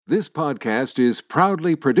This podcast is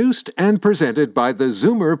proudly produced and presented by the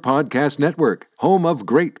Zoomer Podcast Network, home of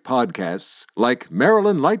great podcasts like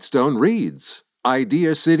Marilyn Lightstone Reads,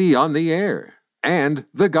 Idea City on the Air, and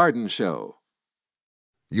The Garden Show.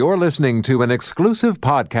 You're listening to an exclusive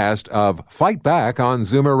podcast of Fight Back on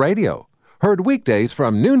Zoomer Radio, heard weekdays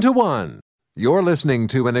from noon to 1. You're listening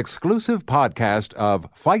to an exclusive podcast of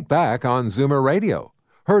Fight Back on Zoomer Radio,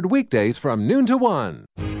 heard weekdays from noon to 1.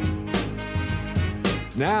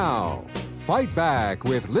 Now, Fight Back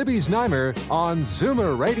with Libby Znaimer on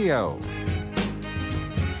Zoomer Radio.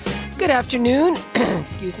 Good afternoon,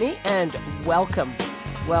 excuse me, and welcome.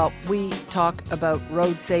 Well, we talk about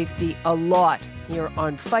road safety a lot here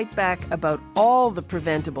on Fight Back, about all the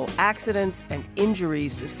preventable accidents and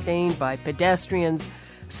injuries sustained by pedestrians,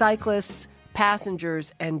 cyclists,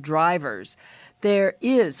 passengers, and drivers. There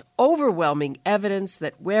is overwhelming evidence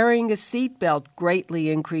that wearing a seatbelt greatly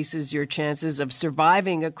increases your chances of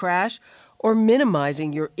surviving a crash or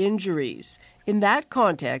minimizing your injuries. In that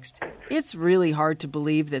context, it's really hard to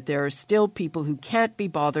believe that there are still people who can't be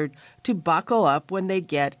bothered to buckle up when they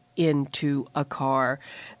get into a car.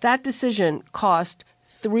 That decision cost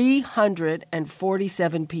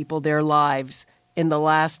 347 people their lives in the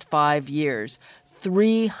last 5 years.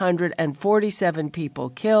 347 people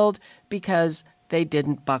killed because they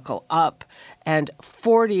didn't buckle up. And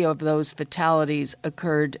 40 of those fatalities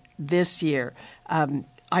occurred this year.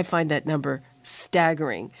 I find that number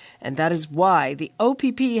staggering. And that is why the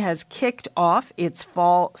OPP has kicked off its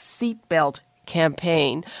fall seatbelt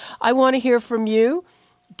campaign. I want to hear from you.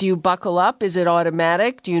 Do you buckle up? Is it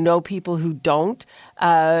automatic? Do you know people who don't?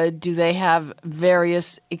 Do they have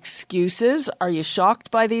various excuses? Are you shocked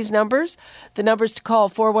by these numbers? The numbers to call,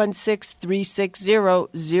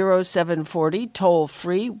 416-360-0740, toll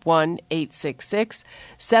free,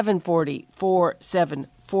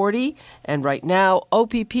 1-866-740-4740. And right now,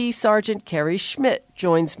 OPP Sergeant Kerry Schmidt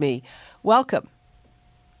joins me. Welcome.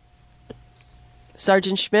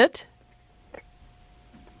 Sergeant Schmidt?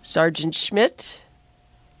 Sergeant Schmidt?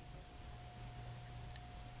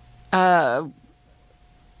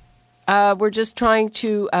 We're just trying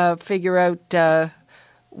to figure out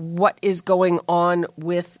what is going on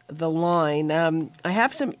with the line. I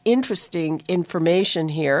have some interesting information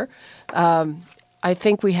here. I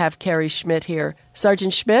think we have Kerry Schmidt here.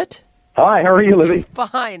 Sergeant Schmidt? Hi, how are you, Libby?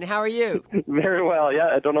 Fine. How are you? Very well. Yeah,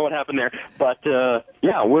 I don't know what happened there, but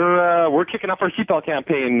yeah, we're kicking off our seatbelt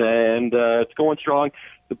campaign, and it's going strong.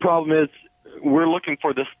 The problem is we're looking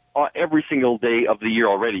for this every single day of the year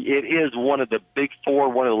already. It is one of the big four,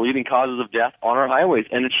 one of the leading causes of death on our highways,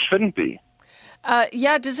 and it shouldn't be.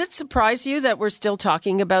 Yeah, does it surprise you that we're still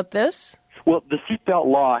talking about this? Well, the seatbelt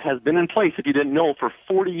law has been in place, if you didn't know, for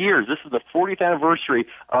 40 years. This is the 40th anniversary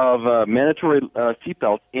of mandatory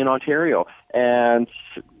seatbelts in Ontario. And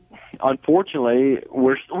unfortunately,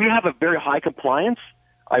 we have a very high compliance,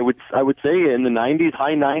 I would say, in the 90s,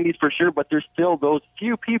 high 90s for sure, but there's still those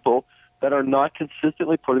few people that are not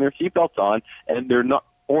consistently putting their seatbelts on, and they're not,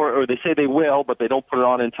 or they say they will, but they don't put it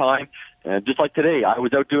on in time. And just like today, I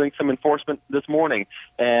was out doing some enforcement this morning,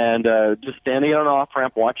 and just standing on an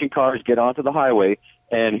off-ramp, watching cars get onto the highway,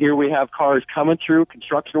 and here we have cars coming through,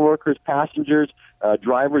 construction workers, passengers,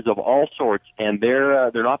 drivers of all sorts, and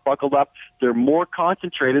they're not buckled up. They're more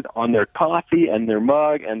concentrated on their coffee and their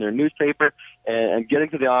mug and their newspaper and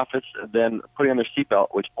getting to the office than putting on their seatbelt,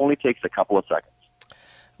 which only takes a couple of seconds.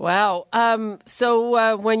 Wow.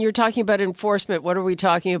 So when you're talking about enforcement, what are we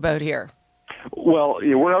talking about here? Well,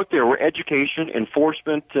 we're out there. We're education,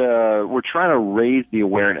 enforcement. We're trying to raise the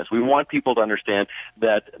awareness. We want people to understand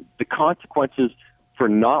that the consequences for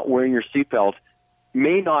not wearing your seatbelt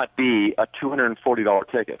may not be a $240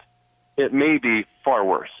 ticket. It may be far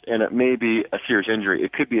worse, and it may be a serious injury.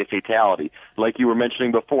 It could be a fatality. Like you were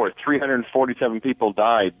mentioning before, 347 people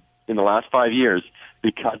died in the last 5 years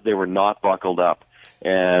because they were not buckled up.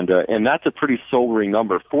 And that's a pretty sobering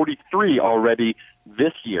number. 43 already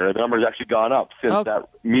this year. The number's actually gone up since that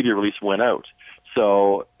media release went out.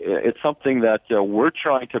 So it's something that we're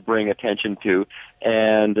trying to bring attention to.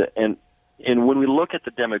 And when we look at the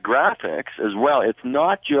demographics as well, it's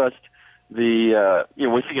not just we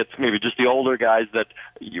think it's maybe just the older guys that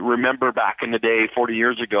you remember back in the day 40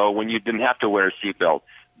 years ago when you didn't have to wear a seatbelt.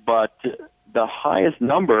 But the highest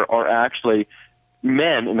number are actually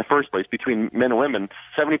men in the first place, between men and women.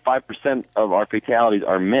 75% of our fatalities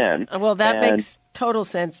are men. Well, that makes total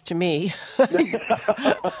sense to me.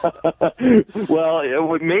 Well,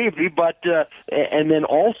 maybe, but and then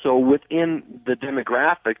also within the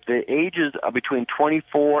demographic, the ages between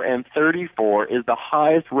 24 and 34 is the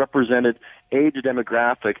highest represented age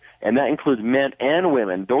demographic, and that includes men and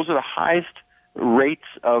women. Those are the highest rates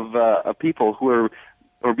of people who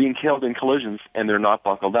are being killed in collisions and they're not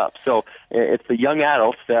buckled up. So it's the young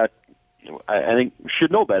adults that I think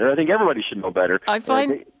should know better. I think everybody should know better. I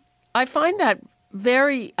find that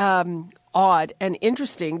very odd and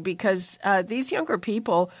interesting because these younger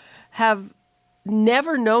people have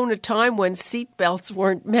never known a time when seatbelts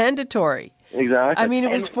weren't mandatory. Exactly. I mean,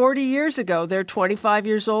 it was 40 years ago. They're 25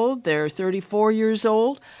 years old. They're 34 years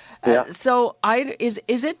old. Yeah. So is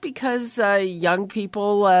it because young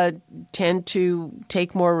people tend to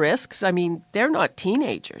take more risks? I mean, they're not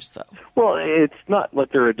teenagers, though. Well, it's not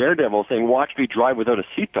like they're a daredevil saying, watch me drive without a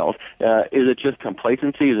seatbelt. Is it just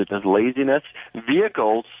complacency? Is it just laziness?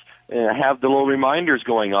 Vehicles have the little reminders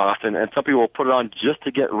going off, and some people will put it on just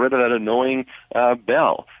to get rid of that annoying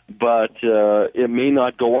bell. But it may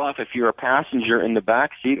not go off if you're a passenger in the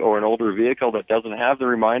back seat or an older vehicle that doesn't have the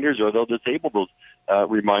reminders, or they'll disable those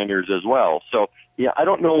reminders as well. So, yeah, I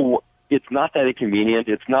don't know. It's not that inconvenient.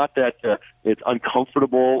 It's not that it's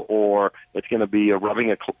uncomfortable or it's going to be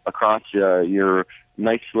rubbing across your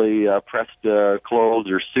nicely pressed clothes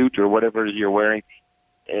or suit or whatever it is you're wearing.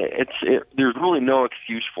 There's really no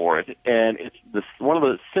excuse for it, and it's one of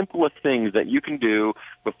the simplest things that you can do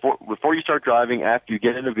before you start driving, after you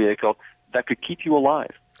get in a vehicle, that could keep you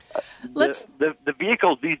alive. The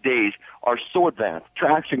vehicles these days are so advanced: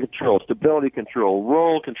 traction control, stability control,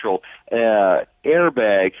 roll control,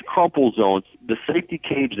 airbags, crumple zones. The safety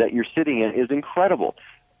cage that you're sitting in is incredible,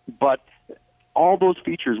 but all those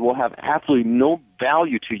features will have absolutely no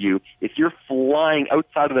value to you if you're flying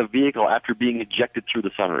outside of the vehicle after being ejected through the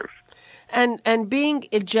sunroof. And being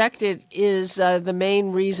ejected is the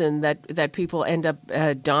main reason that people end up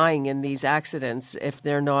dying in these accidents if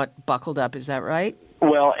they're not buckled up. Is that right?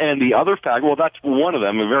 Well, and the other fact, that's one of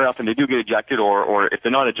them, and very often they do get ejected, or if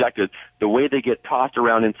they're not ejected, the way they get tossed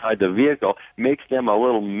around inside the vehicle makes them a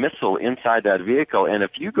little missile inside that vehicle. And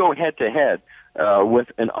if you go head-to-head with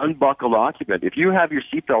an unbuckled occupant, if you have your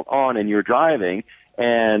seatbelt on and you're driving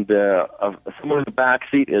and someone in the back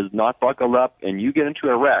seat is not buckled up and you get into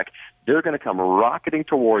a wreck, they're going to come rocketing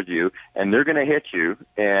towards you and they're going to hit you,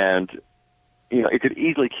 and it could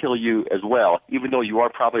easily kill you as well, even though you are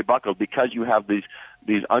probably buckled, because you have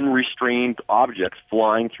these unrestrained objects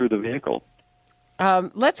flying through the vehicle.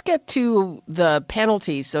 Let's get to the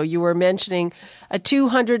penalty. So you were mentioning a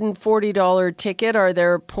 $240 ticket. Are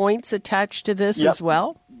there points attached to this as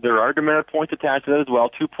well? There are demerit points attached to that as well,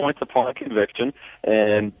 2 points upon conviction.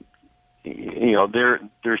 And,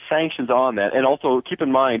 there's sanctions on that. And also keep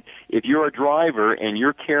in mind, if you're a driver and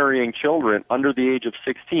you're carrying children under the age of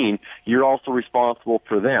 16, you're also responsible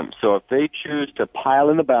for them. So if they choose to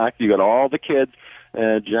pile in the back, you got all the kids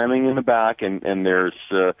jamming in the back, and there's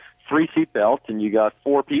 3 seatbelts, and you got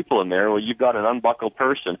 4 people in there. Well, you've got an unbuckled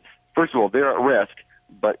person. First of all, they're at risk,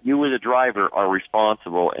 but you as a driver are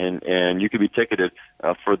responsible, and you could be ticketed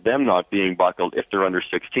for them not being buckled if they're under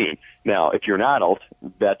 16. Now, if you're an adult,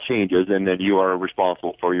 that changes, and then you are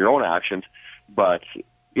responsible for your own actions. But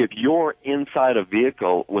if you're inside a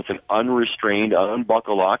vehicle with an unrestrained,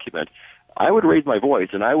 unbuckled occupant, I would raise my voice,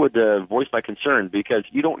 and I would voice my concern, because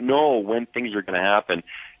you don't know when things are going to happen.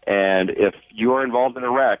 And if you are involved in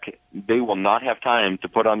a wreck, they will not have time to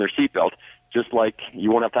put on their seatbelt, just like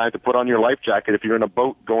you won't have time to put on your life jacket if you're in a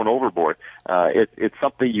boat going overboard. It's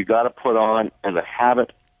something you got to put on as a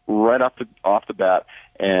habit right off the bat,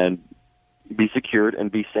 and be secured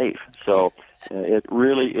and be safe. So it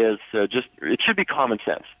really is it should be common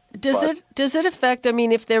sense. Does it affect,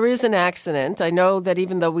 if there is an accident, I know that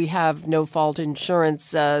even though we have no-fault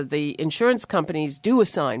insurance, the insurance companies do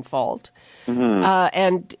assign fault. Mm-hmm.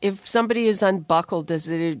 And if somebody is unbuckled,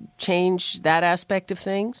 does it change that aspect of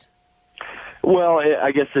things? Well,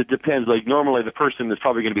 I guess it depends. Like, normally the person is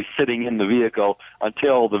probably going to be sitting in the vehicle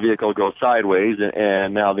until the vehicle goes sideways,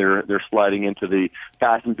 and now they're sliding into the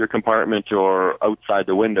passenger compartment or outside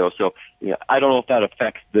the window. So, I don't know if that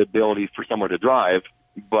affects the ability for someone to drive,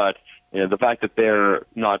 but the fact that they're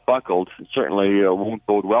not buckled certainly won't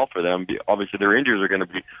bode well for them. Obviously, their injuries are going to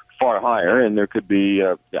be far higher, and there could be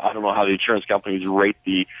I don't know how the insurance companies rate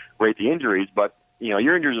the injuries, but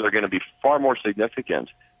your injuries are going to be far more significant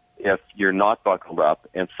if you're not buckled up.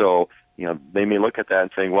 And so, they may look at that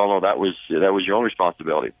and saying, well, no, that was your own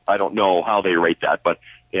responsibility. I don't know how they rate that, but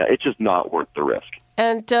it's just not worth the risk.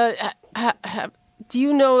 And do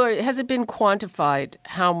you know, has it been quantified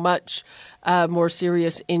how much more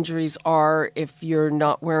serious injuries are if you're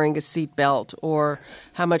not wearing a seatbelt, or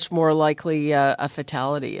how much more likely a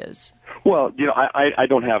fatality is? Well, I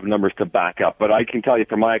don't have numbers to back up, but I can tell you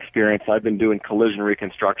from my experience, I've been doing collision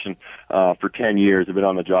reconstruction for 10 years. I've been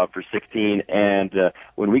on the job for 16, and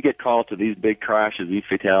when we get called to these big crashes, these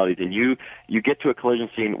fatalities, and you get to a collision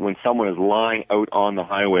scene when someone is lying out on the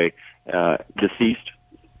highway, deceased,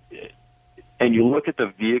 and you look at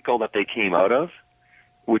the vehicle that they came out of,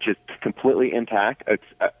 which is completely intact,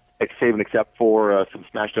 save and except for some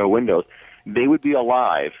smashed out windows, they would be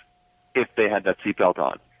alive if they had that seatbelt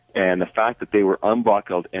on. And the fact that they were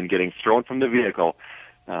unbuckled and getting thrown from the vehicle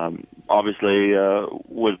obviously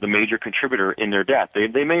was the major contributor in their death.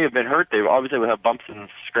 They may have been hurt. They obviously would have bumps and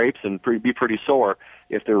scrapes and be pretty sore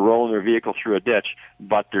if they're rolling their vehicle through a ditch,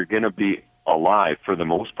 but they're going to be alive for the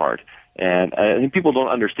most part. And I think people don't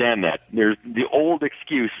understand that. There's the old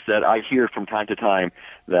excuse that I hear from time to time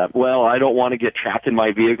that, well, I don't want to get trapped in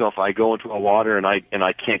my vehicle if I go into a water and I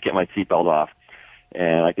can't get my seatbelt off.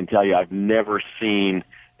 And I can tell you, I've never seen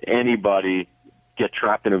anybody get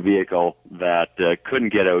trapped in a vehicle that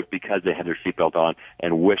couldn't get out because they had their seatbelt on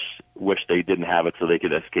and wish they didn't have it so they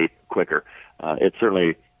could escape quicker. It's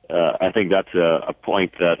certainly, I think that's a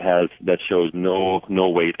point that shows no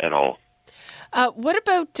weight at all. What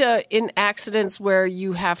about in accidents where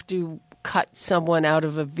you have to cut someone out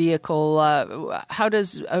of a vehicle? How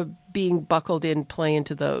does being buckled in play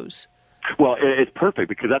into those? Well, it's perfect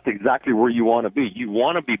because that's exactly where you want to be. You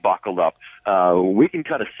want to be buckled up. We can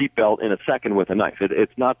cut a seatbelt in a second with a knife.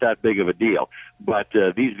 It's not that big of a deal. But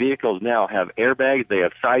these vehicles now have airbags. They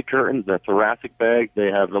have side curtains, the thoracic bags. They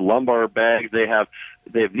have the lumbar bags. They have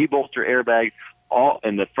knee bolster airbags.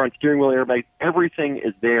 And the front steering wheel airbags, everything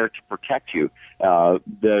is there to protect you.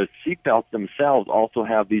 The seatbelts themselves also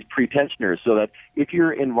have these pretensioners so that if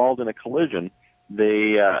you're involved in a collision,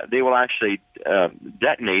 they will actually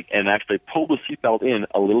detonate and actually pull the seatbelt in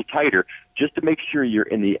a little tighter just to make sure you're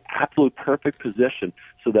in the absolute perfect position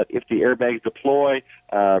so that if the airbags deploy,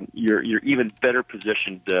 you're even better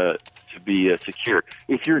positioned to be secure.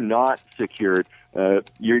 If you're not secured,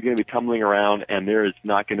 you're going to be tumbling around and there is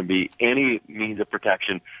not going to be any means of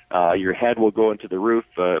protection. Your head will go into the roof.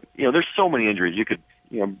 There's so many injuries. You could,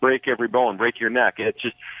 break every bone, break your neck. It's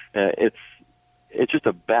just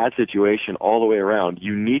a bad situation all the way around.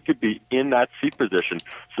 You need to be in that seat position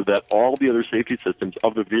so that all the other safety systems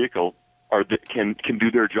of the vehicle can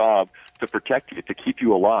do their job to protect you, to keep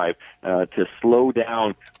you alive, to slow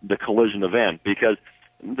down the collision event. Because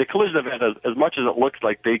the collision event, as much as it looks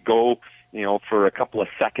like they go, for a couple of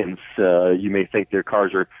seconds, you may think their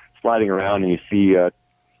cars are sliding around and you see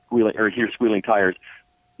hear squealing tires.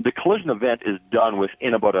 The collision event is done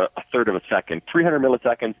within about a third of a second, 300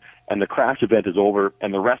 milliseconds, and the crash event is over,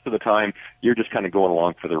 and the rest of the time, you're just kind of going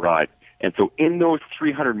along for the ride. And so in those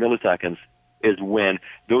 300 milliseconds is when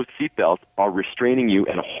those seatbelts are restraining you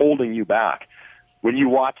and holding you back. When you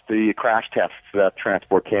watch the crash tests that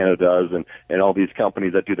Transport Canada does and all these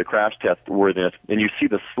companies that do the crash test worthiness, and you see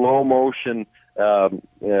the slow motion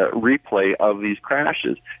replay of these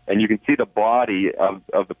crashes, and you can see the body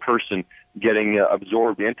of the person getting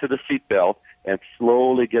absorbed into the seatbelt and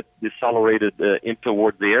slowly get decelerated in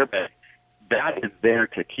towards the airbag. That is there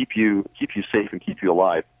to keep you safe and keep you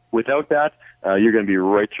alive. Without that, you're going to be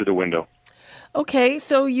right through the window. Okay,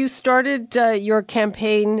 so you started your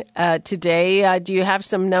campaign today. Do you have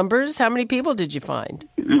some numbers? How many people did you find?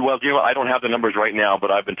 Well, I don't have the numbers right now,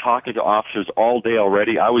 but I've been talking to officers all day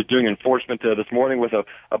already. I was doing enforcement this morning with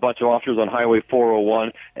a bunch of officers on Highway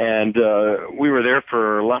 401, and we were there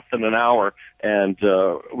for less than an hour, and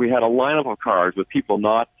we had a lineup of cars with people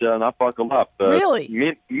not buckled up. Really?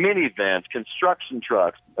 Minivans, construction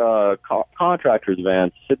trucks, contractors'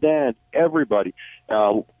 vans, sedans, everybody.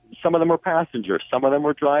 Some of them were passengers, some of them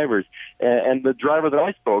were drivers. And the driver that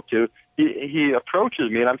I spoke to, he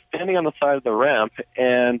approaches me, and I'm standing on the side of the ramp,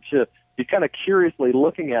 and he's kind of curiously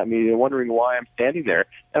looking at me and wondering why I'm standing there.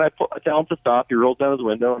 And I tell him to stop. He rolls down his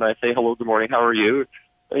window, and I say, "Hello, good morning, how are you?"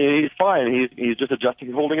 And he's fine. He's just adjusting,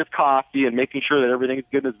 he's holding his coffee and making sure that everything is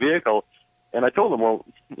good in his vehicle. And I told him, "Well,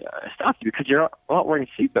 I stopped you because you're not wearing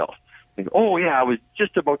a seatbelt." He goes, "Oh, yeah, I was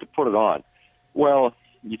just about to put it on." Well,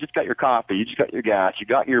 you just got your coffee, you just got your gas, you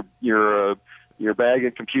got your bag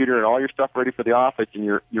and computer and all your stuff ready for the office, and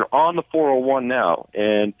you're on the 401 now,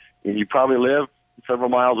 and you probably live several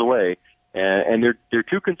miles away, and they're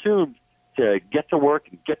too consumed to get to work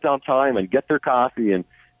and get down time and get their coffee and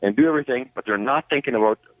do everything, but they're not thinking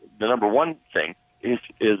about the number one thing is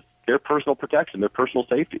their personal protection, their personal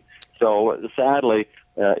safety. So sadly,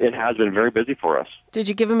 it has been very busy for us. Did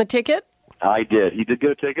you give him a ticket? I did. He did get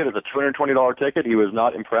a ticket. It's a $220 ticket. He was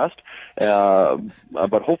not impressed,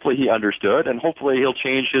 but hopefully he understood, and hopefully he'll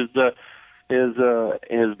change his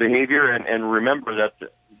behavior and remember that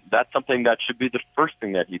that's something that should be the first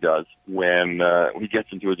thing that he does when he gets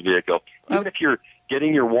into his vehicle. Even if you're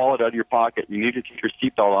getting your wallet out of your pocket, you need to take your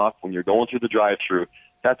seatbelt off when you're going through the drive-thru,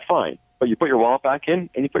 that's fine. But you put your wallet back in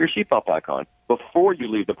and you put your seatbelt back on before you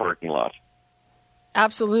leave the parking lot.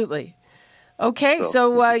 Absolutely. Okay,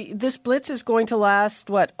 so this blitz is going to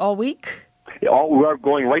last, all week? We are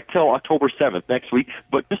going right till October 7th next week.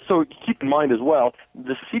 But just so keep in mind as well,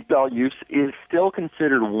 the seatbelt use is still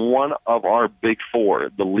considered one of our big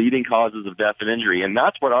four, the leading causes of death and injury. And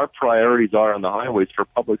that's what our priorities are on the highways for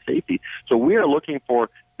public safety. So we are looking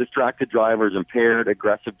for distracted drivers, impaired,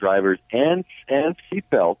 aggressive drivers, and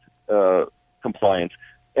seatbelt compliance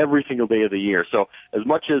every single day of the year. So as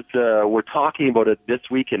much as we're talking about it this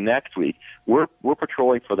week and next week, we're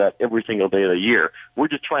patrolling for that every single day of the year. We're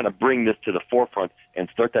just trying to bring this to the forefront and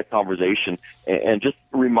start that conversation and just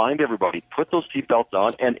remind everybody, put those seatbelts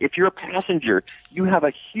on. And if you're a passenger, you have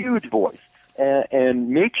a huge voice. And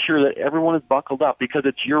make sure that everyone is buckled up, because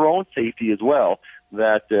it's your own safety as well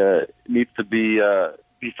that needs to be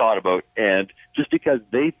thought about. And just because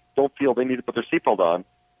they don't feel they need to put their seatbelt on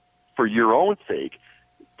for your own sake,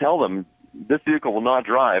 tell them this vehicle will not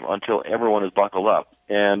drive until everyone is buckled up.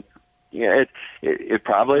 And it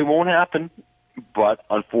probably won't happen, but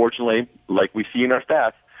unfortunately, like we see in our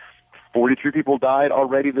stats, 43 people died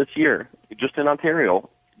already this year, just in Ontario,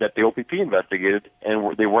 that the OPP investigated,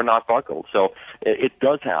 and they were not buckled. So it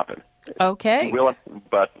does happen. Okay.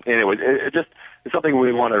 But anyway, it's something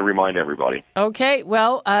we want to remind everybody. Okay,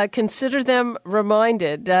 well, consider them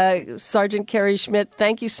reminded. Sergeant Kerry Schmidt,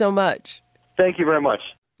 thank you so much. Thank you very much.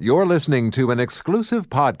 You're listening to an exclusive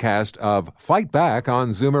podcast of Fight Back on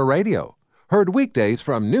Zoomer Radio, heard weekdays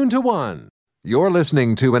from noon to 1. You're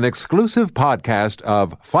listening to an exclusive podcast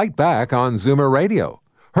of Fight Back on Zoomer Radio,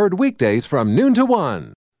 heard weekdays from noon to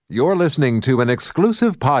 1. You're listening to an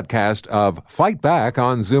exclusive podcast of Fight Back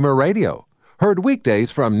on Zoomer Radio, heard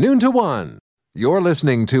weekdays from noon to 1. You're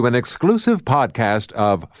listening to an exclusive podcast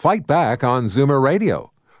of Fight Back on Zoomer Radio,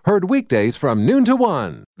 heard weekdays from noon to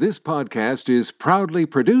 1. This podcast is proudly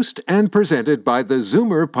produced and presented by the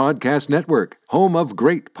Zoomer Podcast Network, home of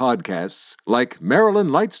great podcasts like Marilyn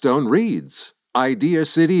Lightstone Reads, Idea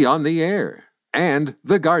City on the Air, and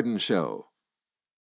The Garden Show.